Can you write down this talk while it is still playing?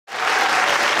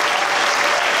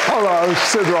Hello,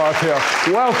 Sid Roth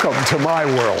here. Welcome to my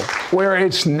world, where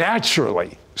it's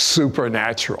naturally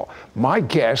supernatural. My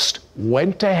guest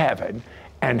went to heaven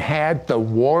and had the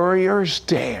Warrior's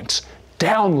Dance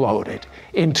downloaded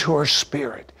into her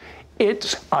spirit.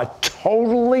 It's a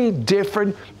totally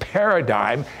different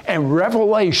paradigm and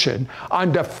revelation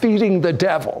on defeating the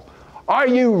devil. Are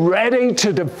you ready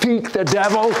to defeat the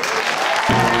devil?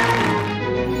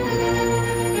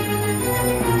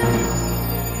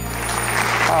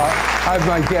 I have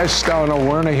my guest, Ana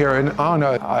Werner, here. And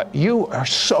Ana, you are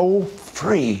so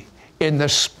free in the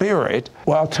spirit.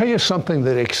 Well, I'll tell you something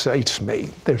that excites me.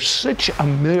 There's such a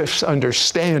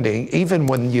misunderstanding, even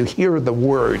when you hear the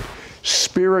word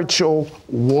spiritual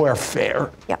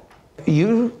warfare. Yep.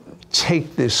 You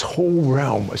take this whole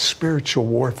realm of spiritual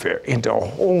warfare into a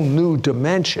whole new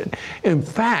dimension. In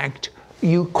fact,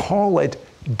 you call it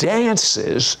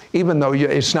dances, even though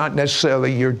it's not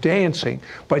necessarily you're dancing,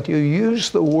 but you use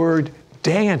the word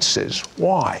dances.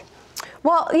 Why?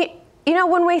 Well, you know,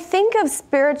 when we think of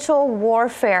spiritual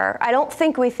warfare, I don't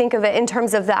think we think of it in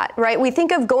terms of that, right? We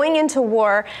think of going into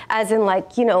war as in,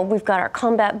 like, you know, we've got our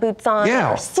combat boots on,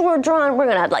 our sword drawn, we're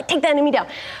gonna like take the enemy down.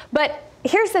 But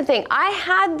here's the thing, I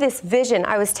had this vision.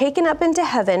 I was taken up into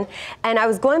heaven and I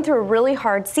was going through a really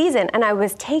hard season, and I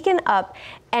was taken up,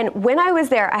 and when I was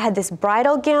there, I had this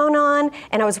bridal gown on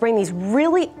and I was wearing these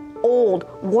really old,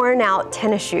 worn out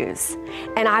tennis shoes.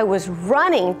 And I was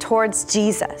running towards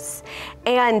Jesus.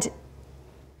 And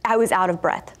I was out of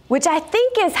breath, which I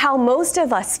think is how most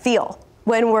of us feel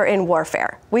when we're in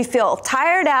warfare. We feel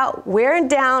tired out, wearing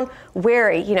down,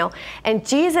 weary, you know. And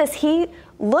Jesus, he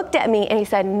looked at me and he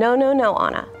said, no, no, no,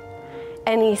 Ana.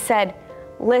 And he said,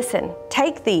 listen,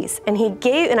 take these. And he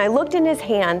gave, and I looked in his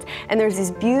hands, and there's these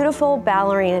beautiful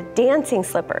ballerina dancing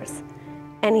slippers.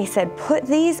 And he said, put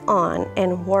these on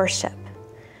and worship.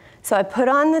 So I put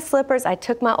on the slippers, I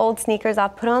took my old sneakers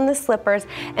off, put on the slippers,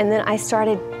 and then I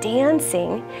started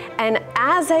dancing. And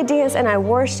as I danced and I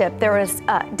worshiped, there was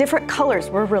different colors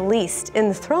were released in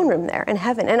the throne room there in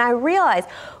heaven. And I realized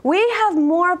we have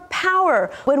more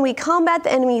power when we combat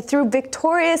the enemy through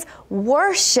victorious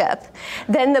worship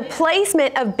than the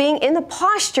placement of being in the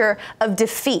posture of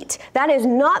defeat. That is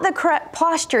not the correct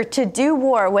posture to do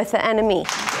war with the enemy.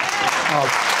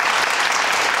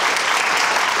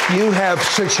 You have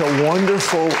such a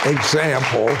wonderful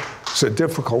example. It's a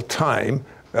difficult time.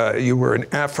 You were in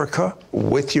Africa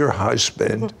with your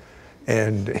husband,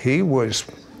 and he was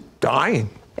dying.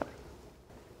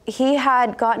 He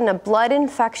had gotten a blood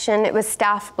infection. It was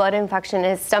staph blood infection.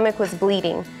 His stomach was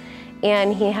bleeding,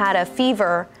 and he had a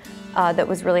fever that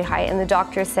was really high. And the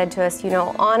doctor said to us, you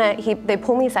know, Ana, they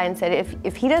pulled me aside and said,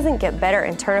 if he doesn't get better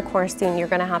and turn a corner soon, you're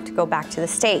going to have to go back to the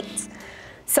States.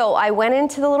 So I went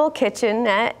into the little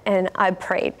kitchenette and I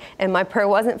prayed, and my prayer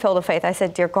wasn't filled with faith. I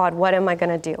said, dear God, what am I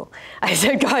gonna do? I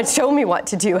said, God, show me what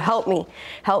to do, help me,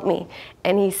 help me.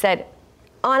 And he said,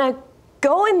 Ana,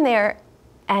 go in there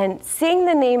and sing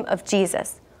the name of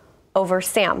Jesus over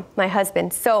Sam, my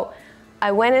husband. So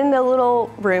I went in the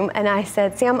little room and I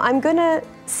said, Sam, I'm gonna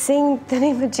sing the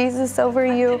name of Jesus over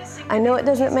you. I know it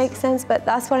doesn't make sense, but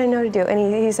that's what I know to do.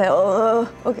 And he said, oh,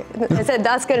 okay. I said,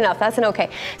 that's good enough, that's an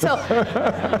okay. So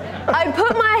I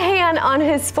put my hand on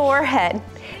his forehead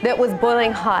that was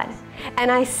boiling hot, and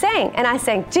I sang,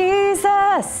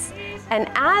 Jesus. And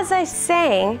as I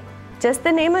sang just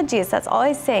the name of Jesus, that's all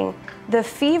I sang, the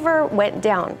fever went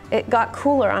down. It got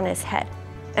cooler on his head.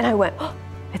 And I went, oh,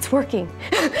 it's working.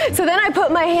 So then I put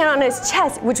my hand on his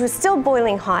chest, which was still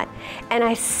boiling hot, and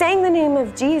I sang the name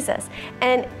of Jesus,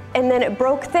 and then it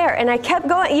broke there, and I kept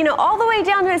going, you know, all the way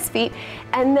down to his feet,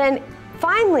 and then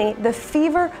finally the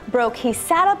fever broke. He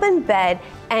sat up in bed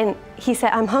and he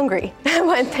said, I'm hungry. I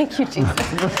went, thank you, Jesus.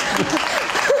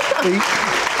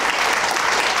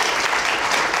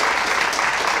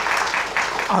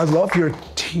 I love your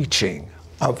teaching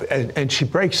of, and she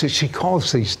breaks it, she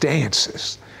calls these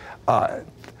dances.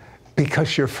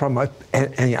 Because you're from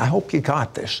and I hope you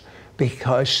got this,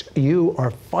 because you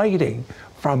are fighting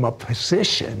from a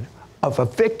position of a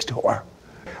victor.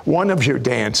 One of your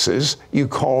dances you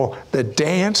call the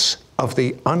dance of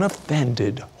the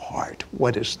unoffended heart.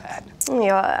 What is that?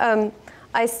 Yeah,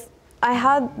 I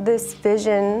had this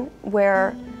vision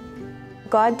where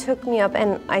God took me up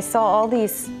and I saw all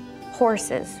these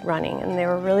horses running, and they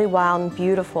were really wild and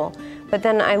beautiful. But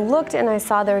then I looked and I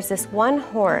saw there was this one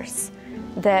horse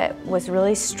that was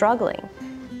really struggling.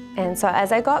 And so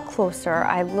as I got closer,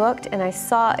 I looked and I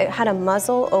saw it had a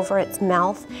muzzle over its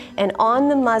mouth, and on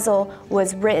the muzzle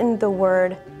was written the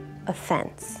word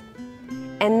offense.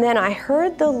 And then I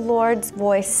heard the Lord's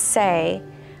voice say,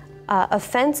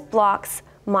 offense blocks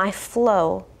my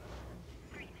flow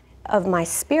of my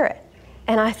spirit.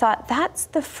 And I thought, that's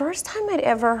the first time I'd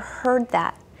ever heard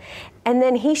that. And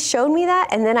then he showed me that,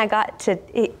 and then I got to,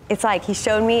 it's like he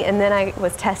showed me, and then I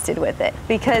was tested with it.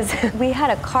 Because we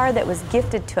had a car that was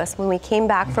gifted to us when we came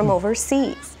back from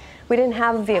overseas. We didn't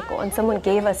have a vehicle, and someone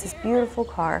gave us this beautiful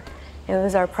car, and it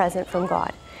was our present from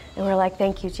God. And we're like,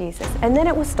 thank you, Jesus. And then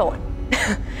it was stolen.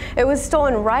 It was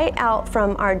stolen right out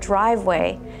from our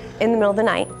driveway in the middle of the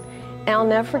night. And I'll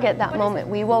never forget that moment.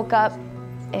 We woke up,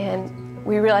 and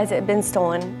we realized it had been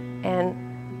stolen,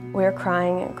 and we were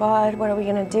crying, God, what are we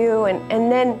gonna do?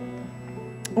 And then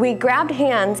we grabbed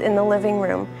hands in the living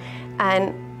room,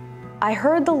 and I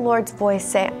heard the Lord's voice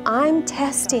say, I'm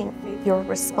testing your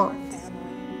response.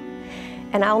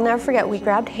 And I'll never forget, we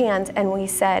grabbed hands and we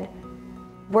said,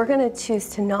 we're gonna choose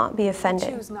to not be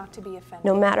offended,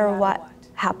 no matter what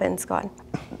happens, God.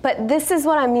 But this is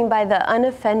what I mean by the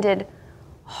unoffended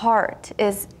heart,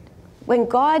 is when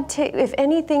God, if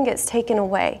anything gets taken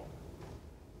away,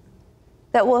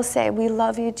 that we'll say, we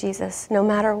love you, Jesus, no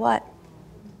matter what.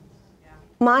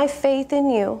 My faith in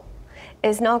you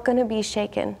is not going to be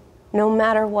shaken, no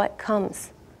matter what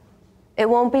comes. It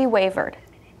won't be wavered.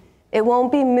 It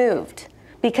won't be moved,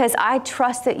 because I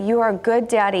trust that you are a good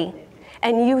daddy,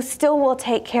 and you still will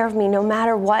take care of me no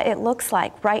matter what it looks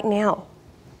like right now.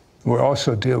 We're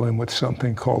also dealing with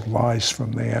something called lies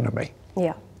from the enemy.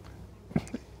 Yeah.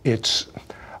 It's,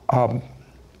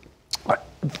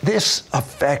 this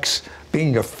affects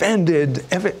being offended,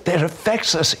 that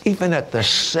affects us even at the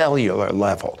cellular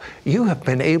level. You have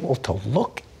been able to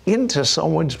look into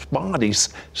someone's body's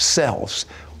cells.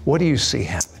 What do you see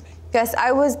happening? Yes,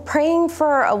 I was praying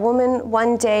for a woman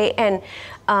one day, and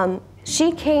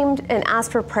she came and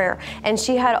asked for prayer, and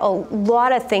she had a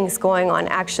lot of things going on,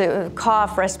 actually,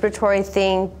 cough, respiratory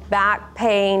thing, back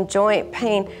pain, joint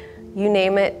pain, you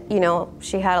name it, you know,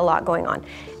 she had a lot going on.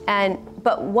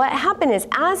 But what happened is,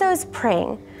 as I was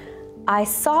praying, I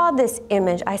saw this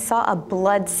image. I saw a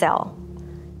blood cell,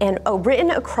 and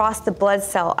written across the blood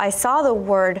cell, I saw the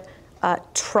word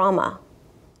trauma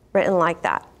written like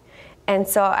that. And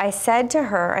so I said to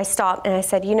her, I stopped and I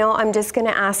said, you know, I'm just going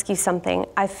to ask you something.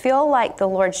 I feel like the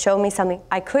Lord showed me something.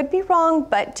 I could be wrong,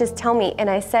 but just tell me. And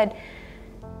I said,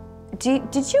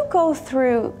 did you go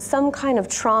through some kind of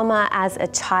trauma as a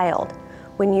child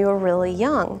when you were really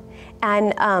young?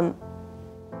 And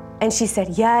she said,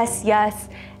 yes, yes.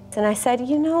 And I said,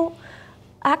 you know,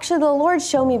 actually the Lord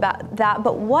showed me about that,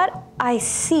 but what I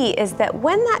see is that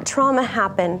when that trauma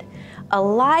happened, a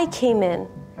lie came in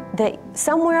that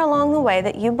somewhere along the way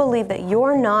that you believe that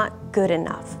you're not good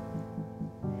enough.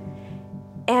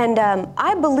 And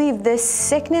I believe this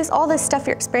sickness, all this stuff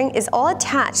you're experiencing, is all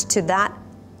attached to that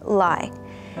lie.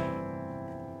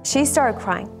 She started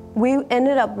crying. We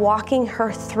ended up walking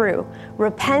her through,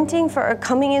 repenting for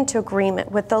coming into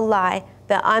agreement with the lie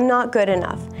that I'm not good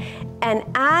enough. And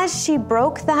as she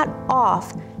broke that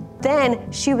off, then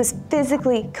she was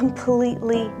physically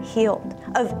completely healed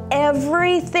of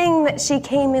everything that she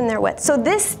came in there with. So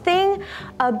this thing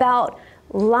about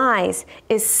lies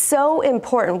is so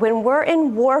important. When we're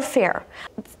in warfare,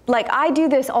 like I do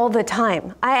this all the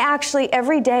time. I actually,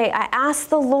 every day, I ask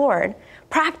the Lord,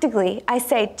 practically, I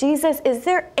say, Jesus, is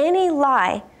there any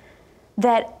lie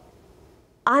that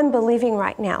I'm believing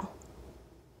right now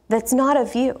that's not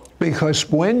of you? Because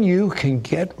when you can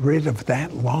get rid of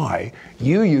that lie,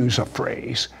 you use a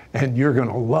phrase, and you're going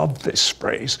to love this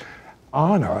phrase.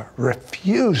 Ana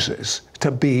refuses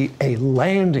to be a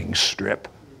landing strip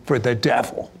for the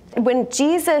devil. When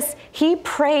Jesus, he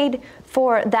prayed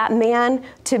for that man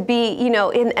to be, you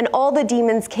know, and all the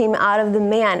demons came out of the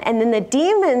man. And then the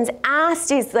demons asked,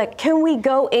 he's like, can we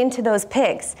go into those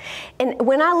pigs? And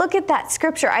when I look at that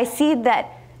scripture, I see that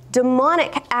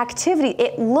demonic activity,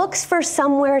 it looks for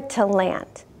somewhere to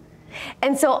land.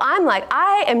 And so I'm like,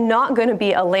 I am not going to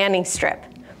be a landing strip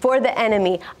for the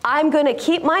enemy. I'm going to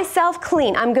keep myself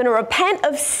clean. I'm going to repent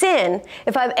of sin,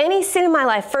 if I have any sin in my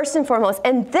life, first and foremost.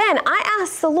 And then I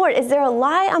ask the Lord, is there a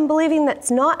lie I'm believing that's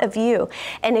not of you?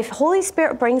 And if Holy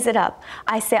Spirit brings it up,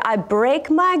 I say, I break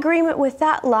my agreement with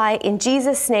that lie in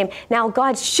Jesus' name. Now,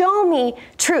 God, show me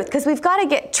truth, because we've got to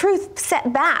get truth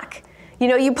set back. You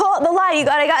know, you pull out the lie, you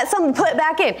got something to put it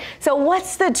back in. So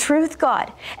what's the truth,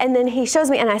 God? And then he shows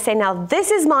me, and I say, now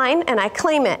this is mine, and I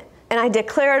claim it. And I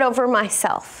declare it over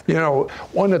myself. You know,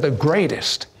 one of the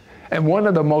greatest and one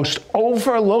of the most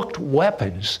overlooked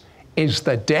weapons is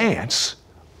the dance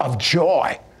of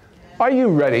joy. Are you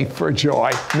ready for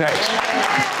joy? Next.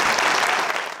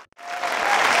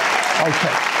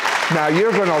 Okay, now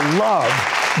you're going to love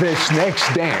this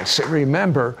next dance.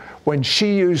 Remember, when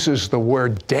she uses the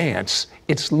word dance,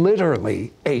 it's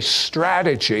literally a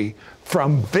strategy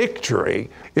from victory.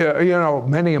 You know,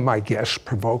 many of my guests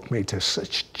provoke me to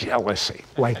such jealousy,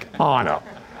 like Ana.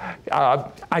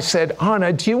 I said,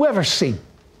 Ana, do you ever see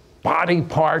body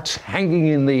parts hanging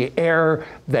in the air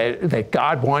that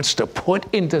God wants to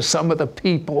put into some of the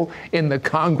people in the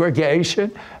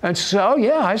congregation? And so,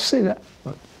 yeah, I see that.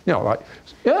 You know, like,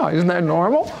 yeah, isn't that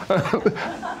normal?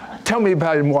 Tell me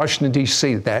about in Washington,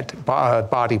 D.C., that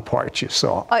body part you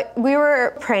saw. We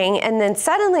were praying, and then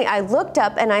suddenly I looked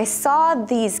up and I saw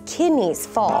these kidneys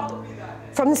fall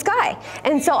from the sky.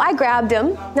 And so I grabbed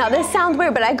them. Now, this sounds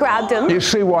weird, but I grabbed them. You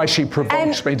see why she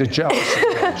provokes me to jealousy.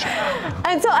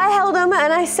 And so I held them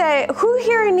and I say, who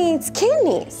here needs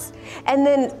kidneys? And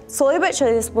then slowly but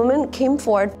surely, this woman came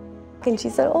forward and she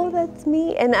said, oh, that's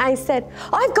me. And I said,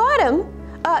 oh, I've got them.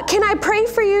 Can I pray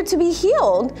for you to be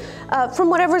healed from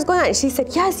whatever's going on? And she said,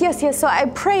 yes, yes, yes. So I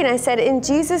prayed. I said, in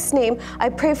Jesus' name, I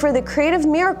pray for the creative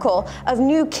miracle of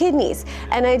new kidneys.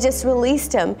 And I just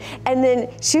released them. And then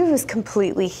she was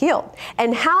completely healed.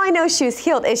 And how I know she was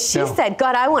healed is she said,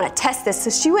 God, I want to test this. So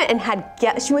she went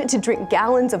and she went to drink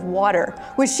gallons of water,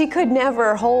 which she could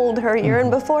never hold her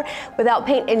urine before without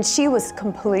pain. And she was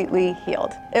completely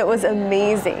healed. It was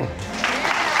amazing.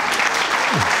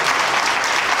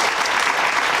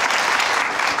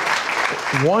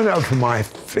 One of my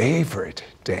favorite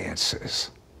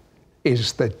dances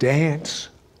is the dance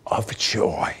of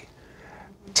joy.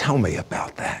 Tell me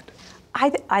about that.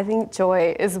 I think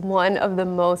joy is one of the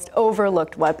most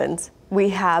overlooked weapons we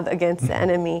have against the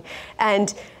enemy.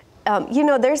 And you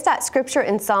know, there's that scripture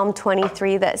in Psalm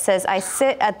 23 that says, I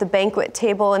sit at the banquet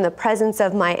table in the presence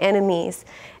of my enemies.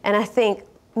 And I think,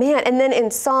 man, and then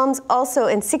in Psalms also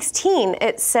in 16,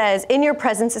 it says, in your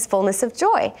presence is fullness of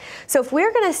joy. So if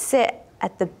we're going to sit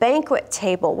at the banquet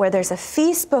table where there's a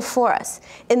feast before us,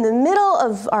 in the middle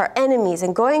of our enemies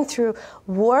and going through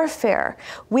warfare,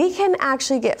 we can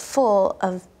actually get full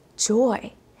of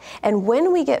joy. And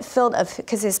when we get filled of,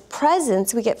 because His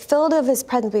presence, we get filled of His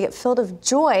presence, we get filled of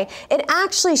joy, it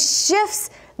actually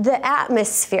shifts the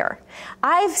atmosphere.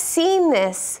 I've seen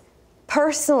this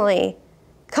personally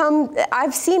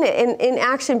I've seen it in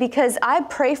action, because I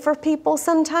pray for people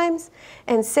sometimes,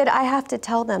 and Sid, I have to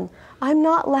tell them, I'm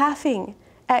not laughing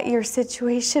at your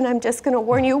situation. I'm just going to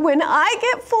warn you, when I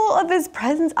get full of His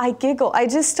presence, I giggle. I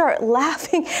just start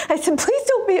laughing. I said, please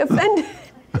don't be offended.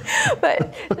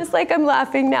 But just like I'm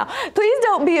laughing now, please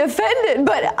don't be offended,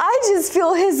 but I just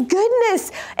feel His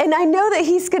goodness, and I know that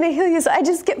He's going to heal you, so I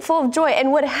just get full of joy.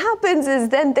 And what happens is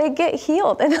then they get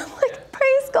healed, and I'm like,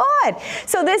 praise God.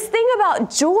 So this thing about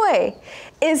joy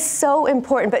is so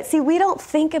important. But see, we don't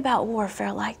think about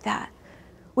warfare like that.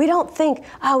 We don't think,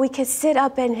 oh, we could sit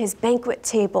up in His banquet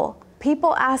table.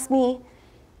 People ask me,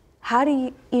 how do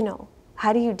you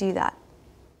do that?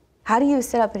 How do you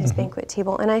sit up at His banquet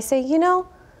table? And I say, you know,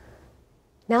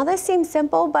 now this seems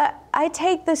simple, but I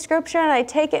take the scripture and I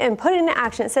take it and put it into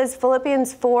action. It says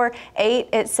Philippians 4:8,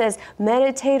 it says,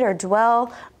 meditate or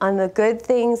dwell on the good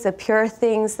things, the pure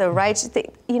things, the righteous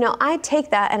things. You know, I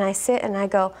take that and I sit and I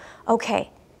go, okay,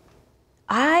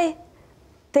 I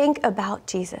think about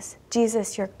Jesus.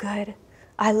 Jesus, you're good.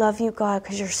 I love you, God,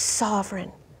 because you're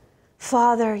sovereign.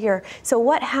 Father, so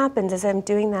what happens as I'm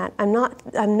doing that? I'm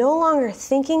no longer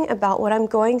thinking about what I'm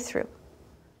going through.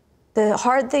 The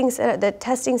hard things, the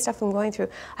testing stuff I'm going through,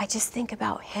 I just think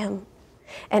about Him.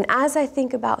 And as I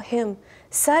think about Him,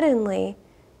 suddenly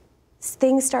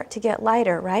things start to get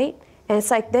lighter, right? And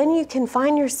it's like, then you can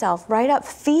find yourself right up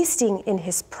feasting in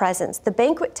His presence. The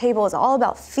banquet table is all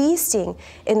about feasting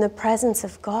in the presence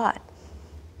of God.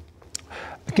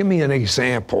 Give me an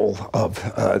example of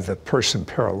the person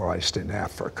paralyzed in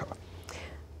Africa.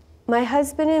 My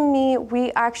husband and me,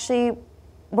 we actually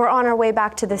were on our way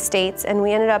back to the States, and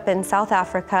we ended up in South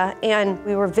Africa, and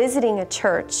we were visiting a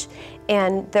church,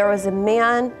 and there was a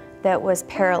man that was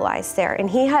paralyzed there, and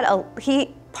he had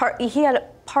a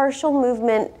partial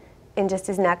movement in just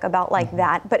his neck, about like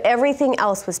that, but everything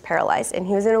else was paralyzed, and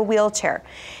he was in a wheelchair.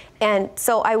 And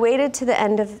so I waited to the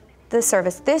end of the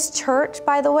service. This church,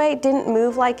 by the way, didn't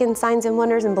move like in Signs and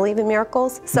Wonders and believe in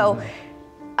miracles. So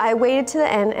I waited to the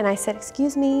end and I said,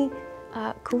 excuse me,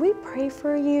 could we pray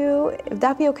for you? Would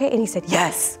that be okay? And he said,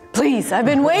 yes, please. I've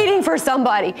been waiting for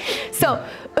somebody. So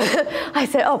I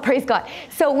said, oh, praise God.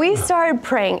 So we started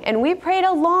praying, and we prayed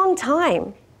a long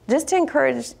time, just to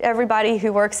encourage everybody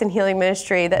who works in healing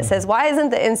ministry that says, why isn't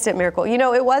the instant miracle? You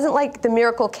know, it wasn't like the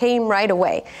miracle came right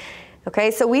away.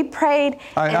 Okay, so we prayed.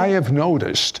 I have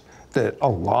noticed that a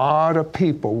lot of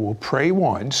people will pray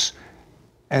once,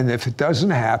 and if it doesn't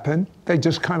happen, they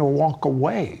just kind of walk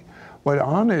away. What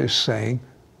Ana is saying,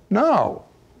 No,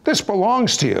 this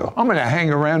belongs to you. I'm going to hang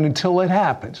around until it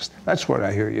happens. That's what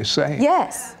I hear you saying.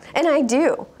 Yes, and I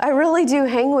do. I really do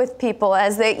hang with people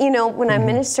as they, when I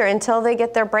minister until they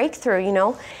get their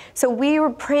breakthrough, So we were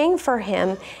praying for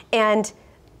him, and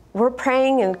we're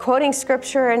praying and quoting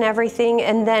scripture and everything,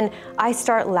 and then I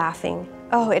start laughing.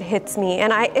 Oh, it hits me.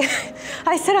 And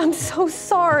I said, I'm so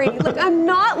sorry. Look, I'm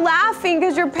not laughing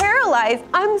because you're paralyzed.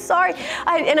 I'm sorry.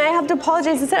 And I have to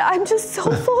apologize. I said, I'm just so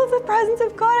full of the presence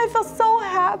of God. I feel so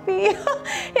happy. And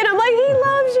I'm like, he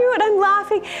loves you. And I'm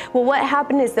laughing. Well, what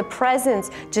happened is the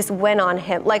presence just went on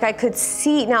him. Like I could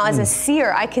see now as a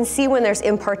seer, I can see when there's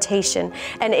impartation.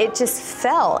 And it just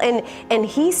fell. And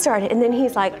he started, and then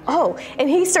he's like, oh, and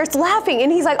he starts laughing.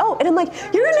 And he's like, oh, and I'm like,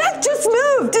 your neck just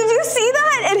moved. Did you see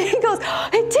that? And he goes,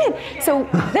 it did. So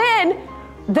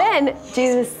then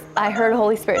Jesus, I heard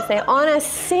Holy Spirit say, Anna,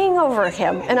 sing over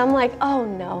him. And I'm like, oh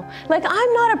no. Like,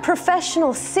 I'm not a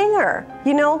professional singer,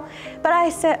 But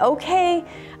I said, okay,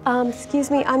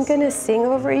 excuse me, I'm gonna sing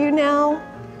over you now.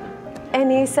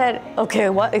 And he said, okay,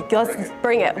 let's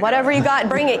bring it. Whatever you got,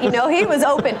 bring it. He was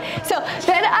open. So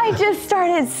then I just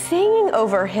started singing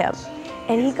over him.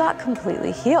 And he got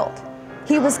completely healed.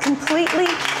 He was completely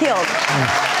healed.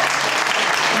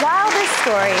 Wildest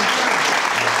story.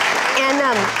 And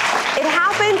it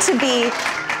happened to be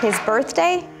his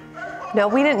birthday. No,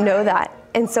 we didn't know that.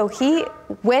 And so he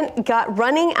got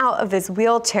running out of his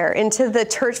wheelchair into the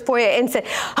church foyer and said,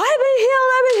 I've been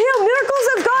healed. Miracles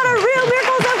of God are real.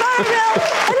 Miracles of God are real.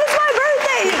 And it's my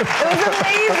birthday. It was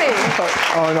amazing.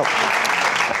 Oh,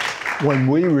 no. When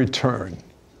we return,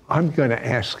 I'm going to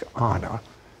ask Anna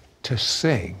to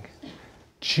sing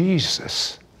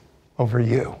Jesus over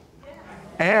you.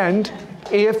 And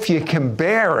if you can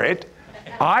bear it,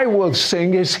 I will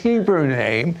sing his Hebrew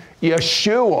name,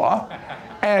 Yeshua,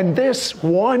 and this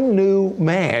one new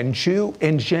man, Jew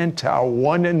and Gentile,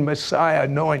 one in Messiah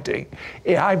anointing,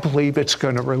 I believe it's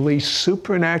going to release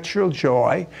supernatural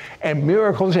joy and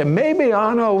miracles, and maybe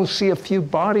Anna will see a few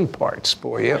body parts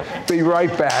for you. Be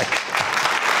right back.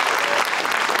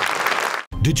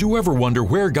 Did you ever wonder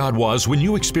where God was when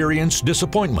you experienced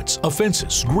disappointments,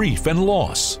 offenses, grief, and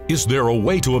loss? Is there a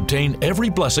way to obtain every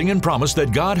blessing and promise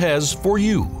that God has for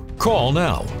you? Call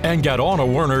now and get Ana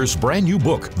Werner's brand new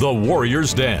book, The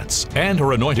Warrior's Dance, and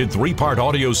her anointed 3-part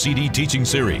audio CD teaching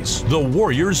series, The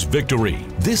Warrior's Victory.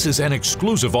 This is an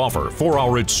exclusive offer for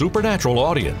our It's Supernatural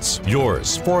audience.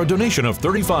 Yours for a donation of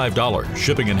 $35.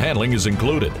 Shipping and handling is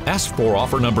included. Ask for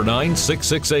offer number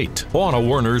 9668. Ana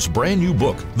Werner's brand new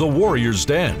book, The Warrior's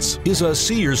Dance, is a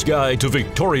seer's guide to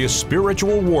victorious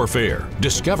spiritual warfare.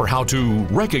 Discover how to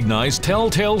recognize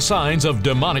telltale signs of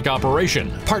demonic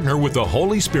operation. Partner with the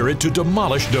Holy Spirit to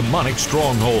demolish demonic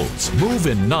strongholds. Move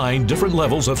in 9 different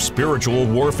levels of spiritual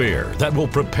warfare that will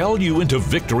propel you into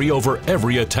victory over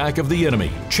every attack of the enemy.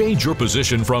 Change your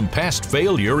position from past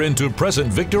failure into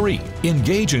present victory.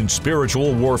 Engage in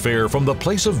spiritual warfare from the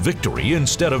place of victory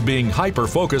instead of being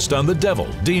hyper-focused on the devil,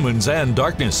 demons, and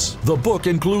darkness. The book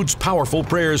includes powerful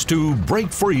prayers to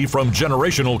break free from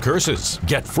generational curses,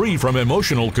 get free from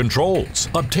emotional controls,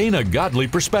 obtain a godly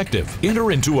perspective,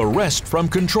 enter into a rest from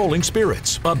controlling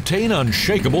spirits, obtain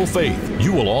unshakable faith.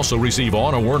 You will also receive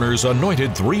Ana Werner's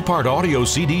anointed 3-part audio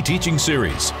CD teaching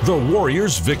series, The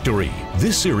Warrior's Victory.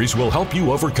 This series will help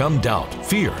you overcome doubt,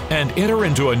 fear, and enter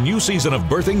into a new season of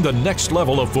birthing the next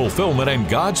level of fulfillment and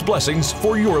God's blessings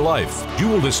for your life. You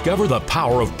will discover the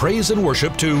power of praise and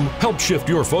worship to help shift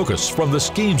your focus from the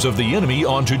schemes of the enemy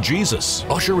onto Jesus.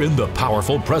 Usher in the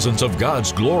powerful presence of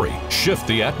God's glory. Shift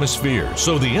the atmosphere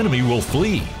so the enemy will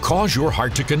flee. Cause your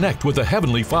heart to connect with the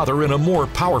Heavenly Father in a more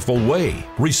powerful way.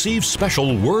 Receive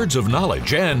special words of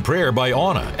knowledge and prayer by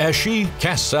Ana as she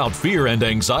casts out fear and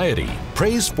anxiety.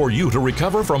 Prays for you to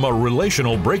recover from a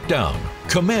relational breakdown.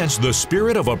 Commands the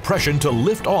spirit of oppression to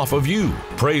lift off of you.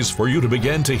 Prays for you to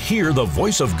begin to hear the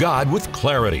voice of God with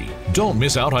clarity. Don't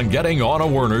miss out on getting Ana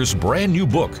Werner's brand new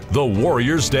book, The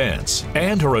Warrior's Dance,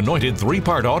 and her anointed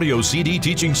 3-part audio CD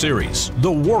teaching series,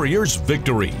 The Warrior's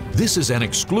Victory. This is an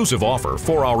exclusive offer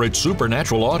for our It's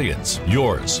Supernatural audience.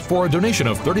 Yours for a donation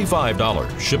of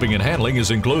 $35. Shipping and handling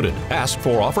is included. Ask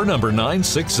for offer number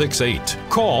 9668.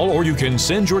 Call or you can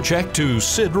send your check to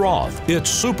Sid Roth. It's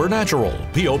Supernatural,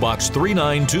 P.O. Box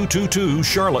 39222,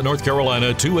 Charlotte, North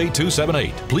Carolina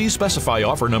 28278. Please specify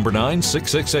offer number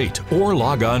 9668 or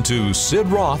log on to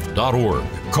sidroth.org.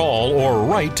 Call or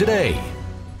write today.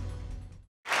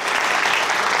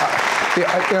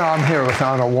 I'm here with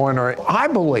Ana Werner. I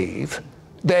believe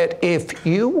that if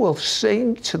you will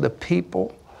sing to the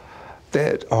people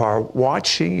that are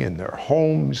watching in their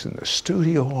homes, in the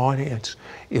studio audience,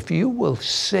 if you will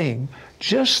sing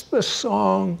just the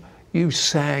song, you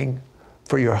sang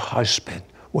for your husband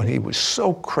when he was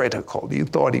so critical. You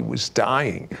thought he was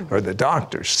dying, or the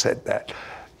doctors said that.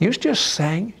 You just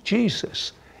sang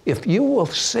Jesus. If you will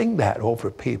sing that over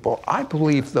people, I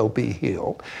believe they'll be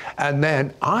healed. And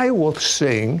then I will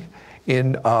sing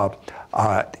in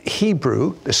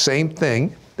Hebrew, the same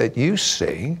thing that you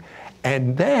sing,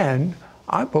 and then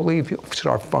I believe you'll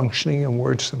start functioning in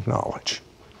words of knowledge.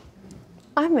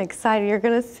 I'm excited you're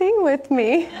going to sing with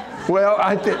me. Well,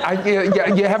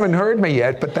 you haven't heard me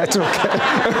yet, but that's okay.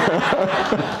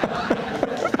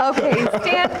 Okay,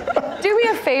 Stan, do me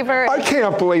a favor. I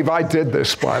can't believe I did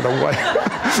this, by the way.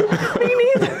 Me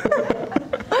neither.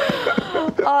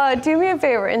 Do me a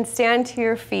favor and stand to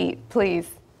your feet, please.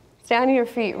 Stand to your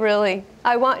feet, really.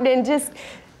 I want, and just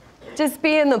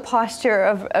be in the posture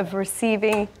of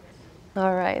receiving.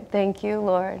 All right, thank you,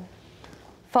 Lord.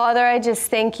 Father, I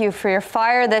just thank you for your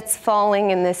fire that's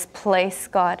falling in this place,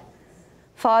 God.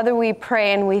 Father, we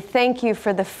pray and we thank you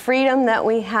for the freedom that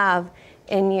we have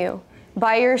in you.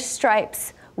 By your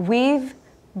stripes, we've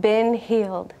been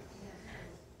healed.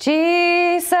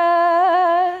 Jesus,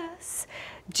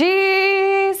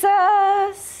 Jesus,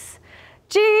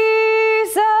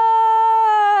 Jesus,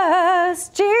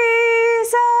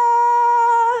 Jesus.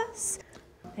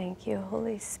 Thank you,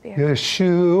 Holy Spirit.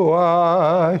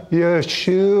 Yeshua,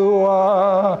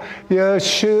 Yeshua,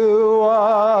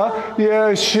 Yeshua,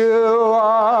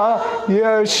 Yeshua,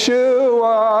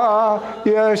 Yeshua,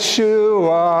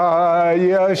 Yeshua,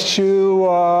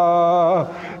 Yeshua,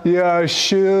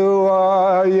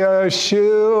 Yeshua,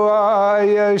 Yeshua,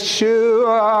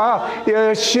 Yeshua,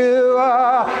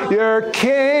 Yeshua, your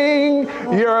King,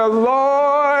 your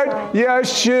Lord,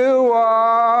 Yeshua.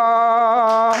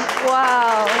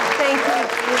 Wow, thank you,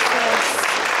 Jesus.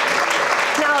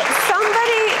 Now,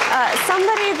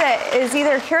 somebody that is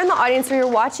either here in the audience or you're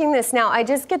watching this now, I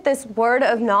just get this word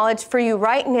of knowledge for you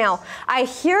right now. I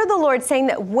hear the Lord saying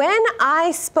that when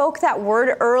I spoke that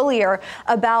word earlier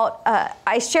about,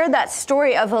 I shared that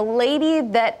story of a lady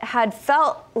that had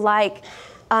felt like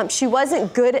she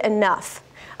wasn't good enough.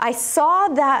 I saw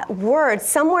that word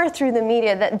somewhere through the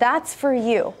media that's for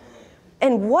you.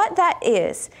 And what that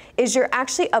is you're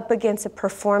actually up against a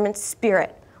performance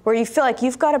spirit where you feel like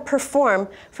you've got to perform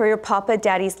for your papa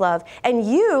daddy's love. And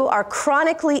you are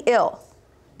chronically ill.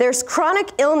 There's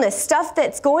chronic illness, stuff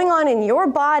that's going on in your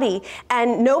body,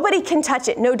 and nobody can touch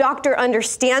it. No doctor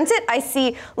understands it. I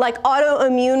see like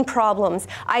autoimmune problems.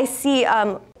 I see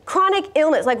chronic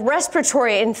illness, like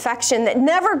respiratory infection that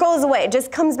never goes away. It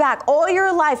just comes back all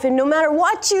your life, and no matter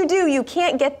what you do, you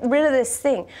can't get rid of this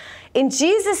thing. In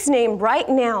Jesus' name, right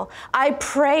now, I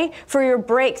pray for your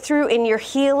breakthrough in your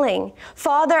healing.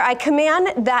 Father, I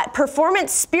command that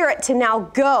performance spirit to now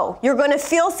go. You're going to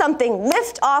feel something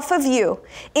lift off of you.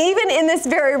 Even in this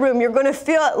very room, you're going to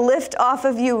feel it lift off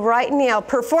of you right now.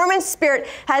 Performance spirit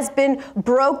has been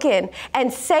broken.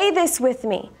 And say this with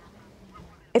me.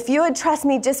 If you would trust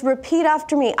me, just repeat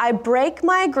after me. I break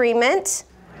my agreement,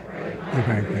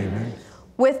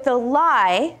 with the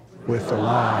lie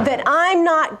that I'm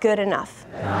not good enough.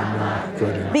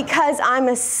 Because I'm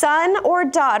a son or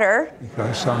daughter.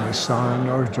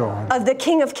 Of the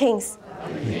King of Kings.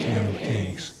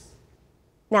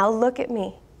 Now look at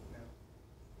me.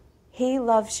 He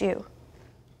loves you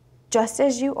just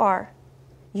as you are.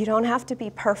 You don't have to be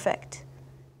perfect.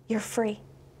 You're free.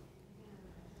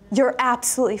 You're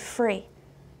absolutely free.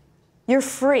 You're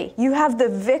free. You have the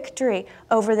victory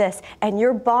over this, and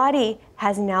your body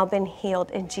has now been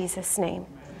healed in Jesus' name.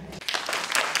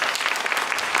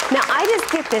 Now, I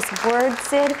just get this word,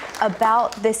 Sid,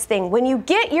 about this thing. When you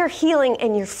get your healing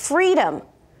and your freedom,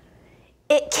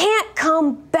 it can't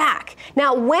come back.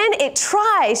 Now, when it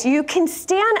tries, you can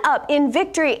stand up in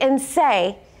victory and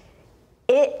say,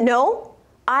 no,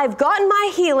 I've gotten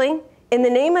my healing in the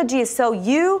name of Jesus, so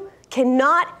you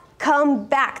cannot come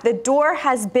back. The door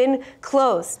has been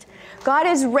closed. God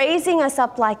is raising us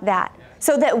up like that.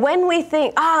 So that when we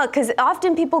think, because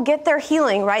often people get their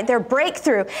healing, right, their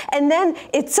breakthrough, and then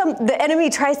the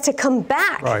enemy tries to come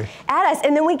back at us,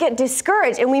 and then we get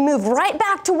discouraged, and we move right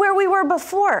back to where we were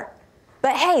before.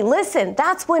 But hey, listen,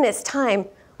 that's when it's time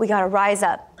we got to rise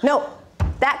up. No,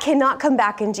 that cannot come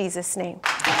back in Jesus' name.